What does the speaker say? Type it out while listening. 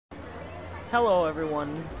Hello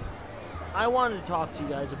everyone. I wanted to talk to you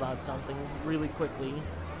guys about something really quickly.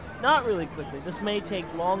 Not really quickly. This may take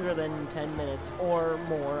longer than 10 minutes or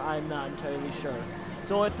more. I'm not entirely sure.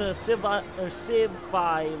 So if the Civ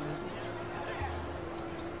 5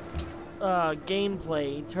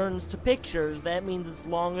 gameplay turns to pictures, that means it's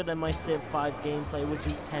longer than my Civ 5 gameplay, which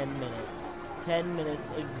is 10 minutes. 10 minutes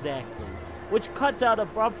exactly. Which cuts out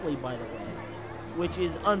abruptly, by the way. Which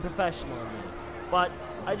is unprofessional of me. But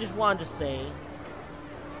I just wanted to say,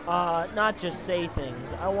 not just say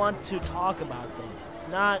things, I want to talk about things.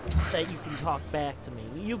 Not that you can talk back to me.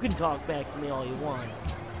 You can talk back to me all you want.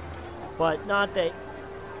 But not that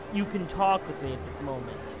you can talk with me at the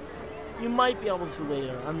moment. You might be able to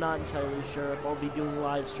later. I'm not entirely sure if I'll be doing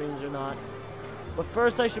live streams or not. But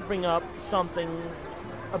first I should bring up something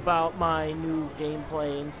about my new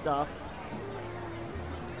gameplay and stuff.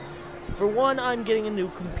 For one, I'm getting a new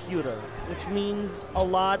computer, which means a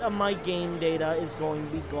lot of my game data is going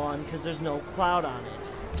to be gone because there's no cloud on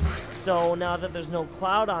it. So now that there's no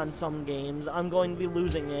cloud on some games, I'm going to be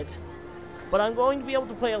losing it. But I'm going to be able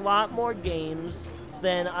to play a lot more games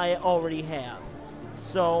than I already have.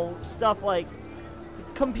 So stuff like the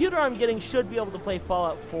computer I'm getting should be able to play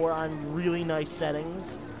Fallout 4 on really nice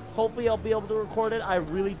settings. Hopefully I'll be able to record it. I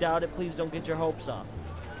really doubt it. Please don't get your hopes up.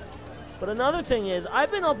 But another thing is,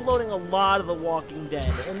 I've been uploading a lot of The Walking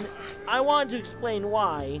Dead, and I wanted to explain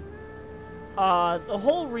why. The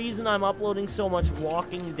whole reason I'm uploading so much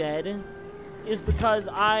Walking Dead is because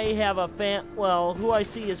I have a who I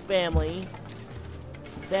see as family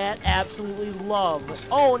that absolutely love.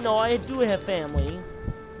 Oh no, I do have family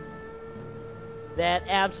that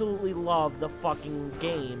absolutely love the fucking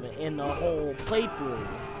game and the whole playthrough.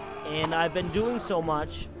 And I've been doing so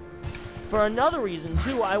much. For another reason,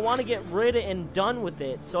 too, I want to get rid of and done with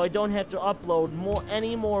it so I don't have to upload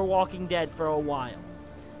any more Walking Dead for a while.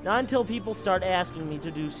 Not until people start asking me to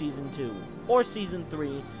do Season 2. Or Season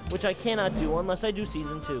 3, which I cannot do unless I do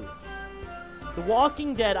Season 2. The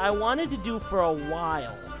Walking Dead I wanted to do for a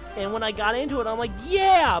while. And when I got into it, I'm like,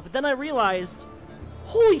 yeah! But then I realized,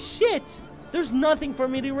 holy shit! There's nothing for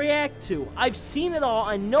me to react to. I've seen it all,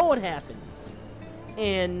 I know what happens.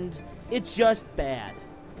 And it's just bad.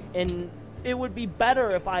 And it would be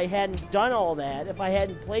better if I hadn't done all that, if I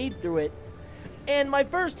hadn't played through it. And my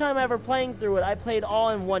first time ever playing through it, I played all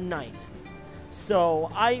in one night. So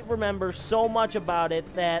I remember so much about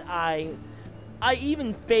it that I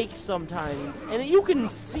even fake sometimes. And you can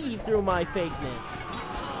see through my fakeness.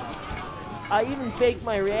 I even fake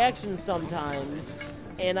my reactions sometimes.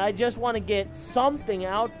 And I just want to get something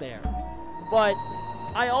out there. But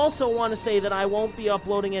I also want to say that I won't be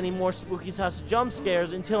uploading any more Spooky's House Jump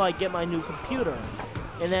Scares until I get my new computer.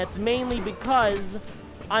 And that's mainly because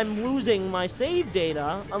I'm losing my save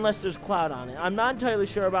data unless there's cloud on it. I'm not entirely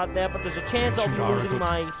sure about that, but there's a chance I'll be losing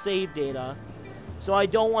my save data. So I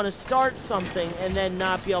don't want to start something and then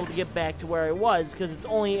not be able to get back to where I was, because it's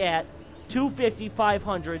only at 250,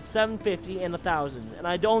 500, 750, and 1,000. And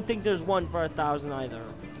I don't think there's one for 1,000 either.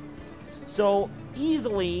 So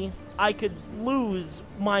easily I could lose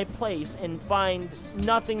my place and find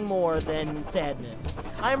nothing more than sadness.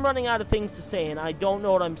 I'm running out of things to say, and I don't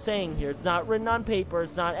know what I'm saying here. It's not written on paper,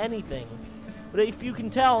 it's not anything. But if you can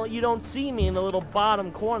tell, you don't see me in the little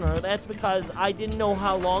bottom corner. That's because I didn't know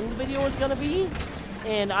how long the video was going to be,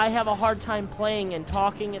 and I have a hard time playing and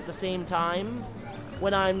talking at the same time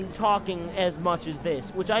when I'm talking as much as this,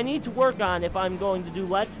 which I need to work on if I'm going to do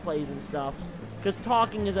Let's Plays and stuff, because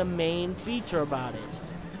talking is a main feature about it.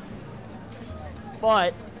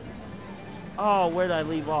 But, oh, where did I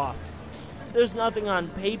leave off? There's nothing on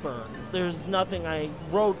paper. There's nothing I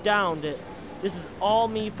wrote down. This is all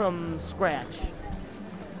me from scratch.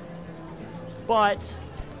 But,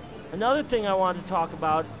 another thing I want to talk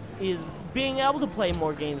about is being able to play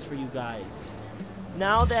more games for you guys.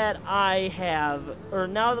 Now that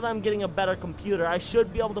now that I'm getting a better computer, I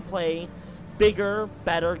should be able to play bigger,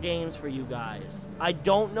 better games for you guys. I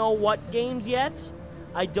don't know what games yet.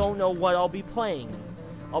 I don't know what I'll be playing.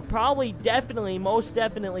 I'll probably most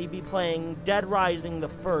definitely be playing Dead Rising the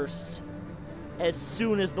First as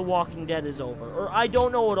soon as The Walking Dead is over. Or I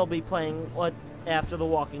don't know what I'll be playing after The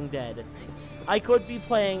Walking Dead. I could be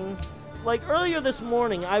playing, like earlier this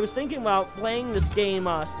morning, I was thinking about playing this game,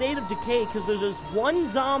 State of Decay, because there's this one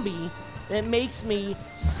zombie that makes me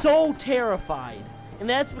so terrified. And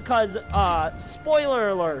that's because, spoiler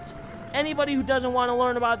alert, anybody who doesn't want to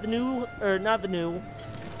learn about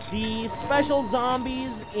the special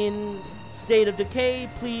zombies in State of Decay,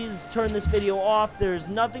 please turn this video off. There's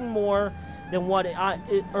nothing more than what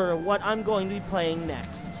I'm going to be playing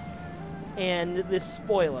next. And this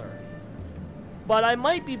spoiler. But I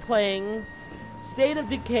might be playing State of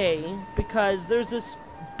Decay, because there's this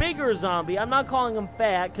bigger zombie. I'm not calling him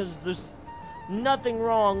fat, because there's nothing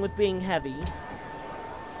wrong with being heavy.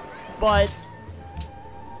 But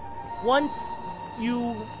once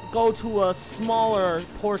you go to a smaller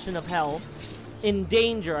portion of health, in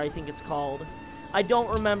danger, I think it's called. I don't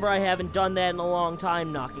remember, I haven't done that in a long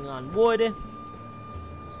time, knocking on wood.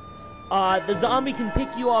 The zombie can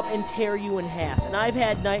pick you up and tear you in half. And I've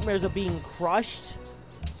had nightmares of being crushed.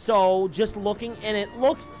 So, just looking, and it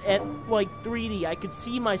looked at, like, 3D. I could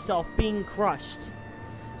see myself being crushed.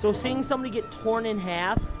 So, seeing somebody get torn in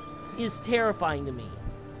half is terrifying to me.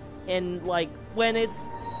 And, like, when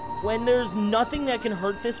there's nothing that can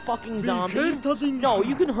hurt this fucking zombie, no,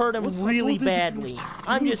 you can hurt him really badly.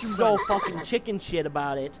 I'm just so fucking chicken shit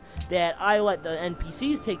about it that I let the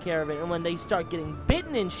NPCs take care of it, and when they start getting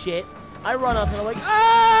bitten and shit, I run up and I'm like,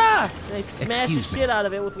 ah! And I smash the shit out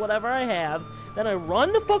of it with whatever I have. Then I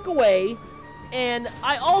run the fuck away, and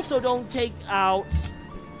I also don't take out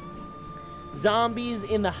zombies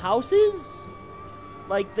in the houses,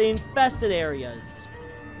 like the infested areas.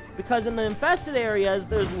 Because in the infested areas,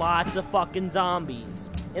 there's lots of fucking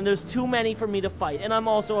zombies. And there's too many for me to fight. And I'm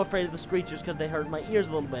also afraid of the screechers because they hurt my ears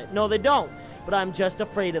a little bit. No, they don't. But I'm just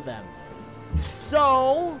afraid of them.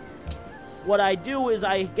 So, what I do is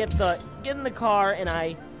I get in the car and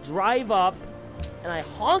I drive up. And I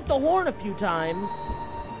honk the horn a few times.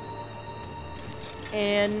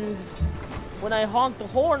 And when I honk the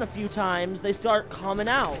horn a few times, they start coming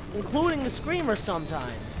out. Including the screamers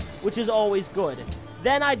sometimes. Which is always good.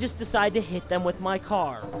 Then I just decide to hit them with my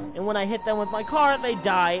car. And when I hit them with my car, they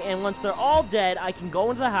die. And once they're all dead, I can go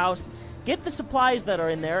into the house, get the supplies that are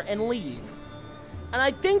in there, and leave. And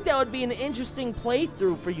I think that would be an interesting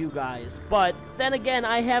playthrough for you guys. But then again,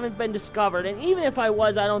 I haven't been discovered. And even if I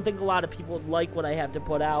was, I don't think a lot of people would like what I have to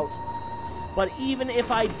put out. But even if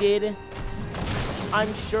I did,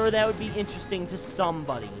 I'm sure that would be interesting to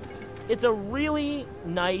somebody. It's a really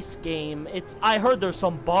nice game. I heard there's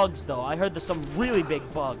some bugs, though. I heard there's some really big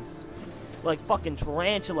bugs. Like fucking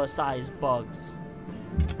tarantula-sized bugs.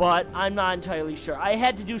 But I'm not entirely sure. I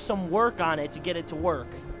had to do some work on it to get it to work.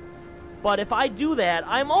 But if I do that,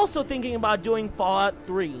 I'm also thinking about doing Fallout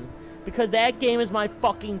 3. Because that game is my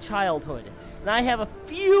fucking childhood. And I have a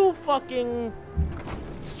few fucking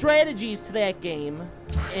strategies to that game.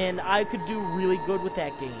 And I could do really good with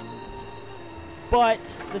that game. But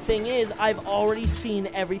the thing is, I've already seen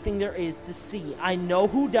everything there is to see. I know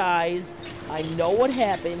who dies, I know what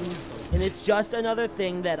happens, and it's just another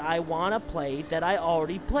thing that I want to play that I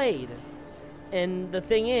already played. And the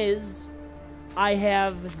thing is, I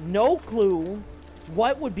have no clue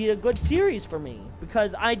what would be a good series for me.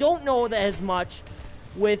 Because I don't know that as much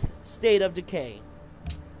with State of Decay.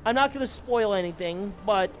 I'm not going to spoil anything,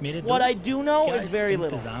 but what I do know is very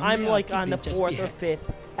little. I'm like on the 4th or 5th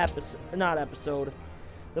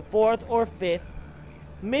the 4th or 5th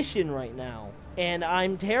mission right now, and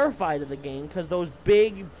I'm terrified of the game because those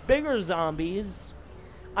bigger zombies,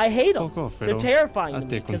 I hate them. They're terrifying to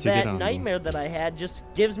me because that nightmare that I had just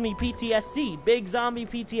gives me PTSD, big zombie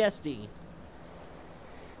PTSD.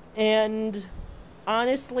 And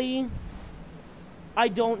honestly, I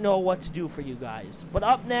don't know what to do for you guys, but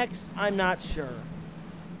up next, I'm not sure.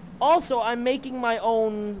 Also, I'm making my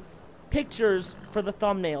own pictures for the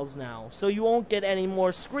thumbnails now, so you won't get any more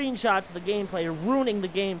screenshots of the gameplay ruining the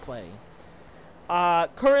gameplay.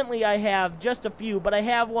 Currently I have just a few, but I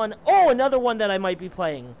have one, another one that I might be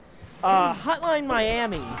playing. Hotline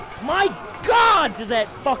Miami. My God, does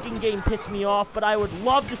that fucking game piss me off, but I would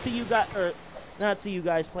love to see you guys, or not see you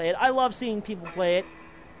guys play it. I love seeing people play it,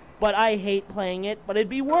 but I hate playing it, but it'd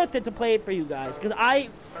be worth it to play it for you guys, because I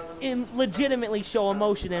legitimately show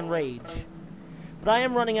emotion and rage. But I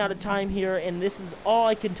am running out of time here, and this is all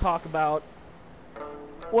I can talk about.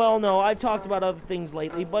 Well, no, I've talked about other things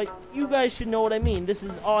lately, but you guys should know what I mean. This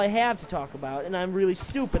is all I have to talk about, and I'm really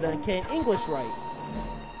stupid and I can't English right.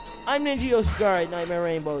 I'm Ninja Yoshigara at Nightmare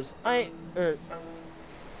Rainbows. I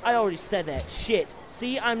already said that. Shit.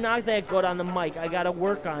 See, I'm not that good on the mic. I gotta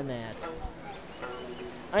work on that.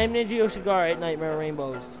 I am Ninja Yoshigara at Nightmare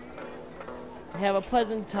Rainbows. Have a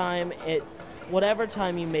pleasant time at whatever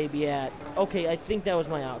time you may be at. Okay, I think that was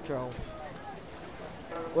my outro.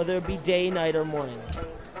 Whether it be day, night, or morning.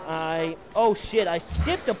 Oh shit, I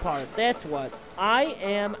skipped a part. That's what. I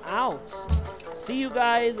am out. See you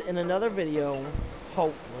guys in another video,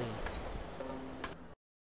 hopefully.